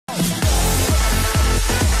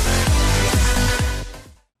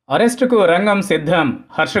అరెస్టుకు రంగం సిద్ధం.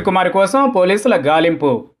 హర్ష కుమార్ కోసం పోలీసుల గాలింపు.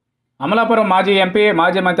 అమలాపురం మాజీ ఎంపీ,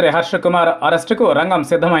 మాజీ మంత్రి హర్ష కుమార్ అరెస్టుకు రంగం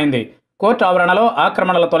సిద్ధమైంది. కోర్టు ఆవరణలో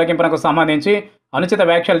ఆక్రమణల తొలగింపునకు సంబంధించి అనుచిత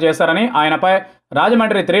వ్యాఖ్యలు చేశారని ఆయనపై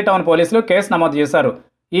రాజమండ్రి 3 టౌన్ పోలీసులు కేసు నమోదు చేశారు.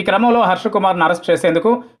 ఈ క్రమంలో హర్ష కుమార్ను అరెస్ట్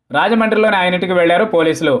చేసేందుకు రాజమండ్రిలోని ఆయన ఇంటికి వెళ్లారు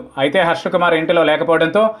పోలీసులు. అయితే హర్ష కుమార్ ఇంటిలో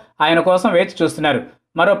లేకపోవడంతో ఆయన కోసం వేచి చూస్తున్నారు.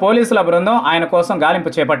 మరో పోలీసుల బృందం ఆయన కోసం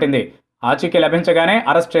గాలింపు చేపట్టింది. ఆచూకీ లభించగానే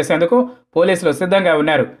అరెస్ట్ చేసేందుకు పోలీసులు సిద్ధంగా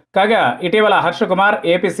ఉన్నారు. కాగా ఇటీవల Harsha Kumar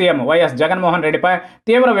AP CM YS Jaganmohan రెడ్డిపై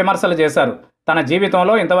తీవ్ర విమర్శలు చేశారు. తన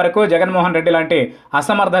జీవితంలో ఇంతవరకు జగన్మోహన్ రెడ్డి లాంటి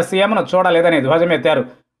అసమర్థ సీఎంను చూడలేదని ధ్వజమెత్తారు.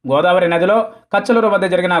 గోదావరి నదిలో కచ్చలూరు వద్ద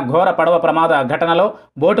జరిగిన ఘోర పడవ ప్రమాద ఘటనలో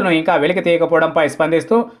బోటును ఇంకా వెలికి తీయకపోవడంపై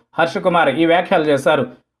స్పందిస్తూ హర్ష కుమార్ ఈ వ్యాఖ్యలు చేశారు.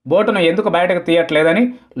 బోటును ఎందుకు బయటకు తీయట్లేదని,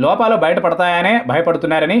 లోపాలు బయటపడతాయనే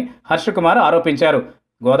భయపడుతున్నారని హర్ష కుమార్ ఆరోపించారు.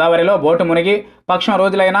 గోదావరిలో బోటు మునిగి పక్షం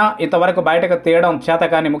రోజులైనా ఇంతవరకు బయటకు తీయడం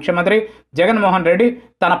చేతకాని ముఖ్యమంత్రి జగన్మోహన్ రెడ్డి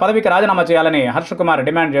తన పదవికి రాజీనామా చేయాలని హర్ష కుమార్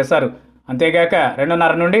డిమాండ్ చేశారు. అంతేగాక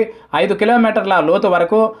 2.5 నుండి 5 కిలోమీటర్ల లోతు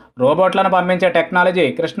వరకు రోబోట్లను పంపించే టెక్నాలజీ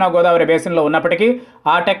కృష్ణా గోదావరి బేసిన్లో ఉన్నప్పటికీ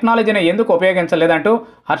ఆ టెక్నాలజీని ఎందుకు ఉపయోగించలేదంటూ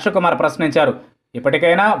హర్ష కుమార్ ప్రశ్నించారు.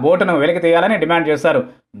 ఇప్పటికైనా బోటును వెలికి తీయాలని డిమాండ్ చేశారు.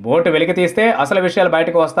 బోటు వెలికి తీస్తే అసలు విషయాలు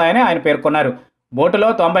బయటకు వస్తాయని ఆయన పేర్కొన్నారు. బోటులో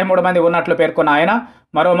 93 మంది ఉన్నట్లు పేర్కొన్న ఆయన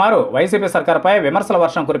మరోమారు వైసీపీ సర్కార్పై విమర్శల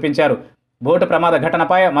వర్షం కురిపించారు. బోటు ప్రమాద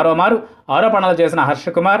ఘటనపై మరోమారు ఆరోపణలు చేసిన హర్ష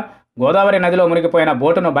కుమార్ గోదావరి నదిలో మునిగిపోయిన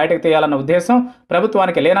బోటును బయటకు తీయాలన్న ఉద్దేశం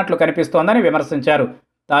ప్రభుత్వానికి లేనట్లు కనిపిస్తోందని విమర్శించారు.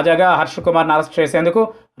 తాజాగా హర్ష కుమార్ను అరెస్ట్ చేసేందుకు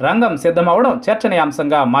రంగం సిద్ధమవడం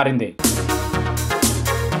చర్చనీయాంశంగా మారింది.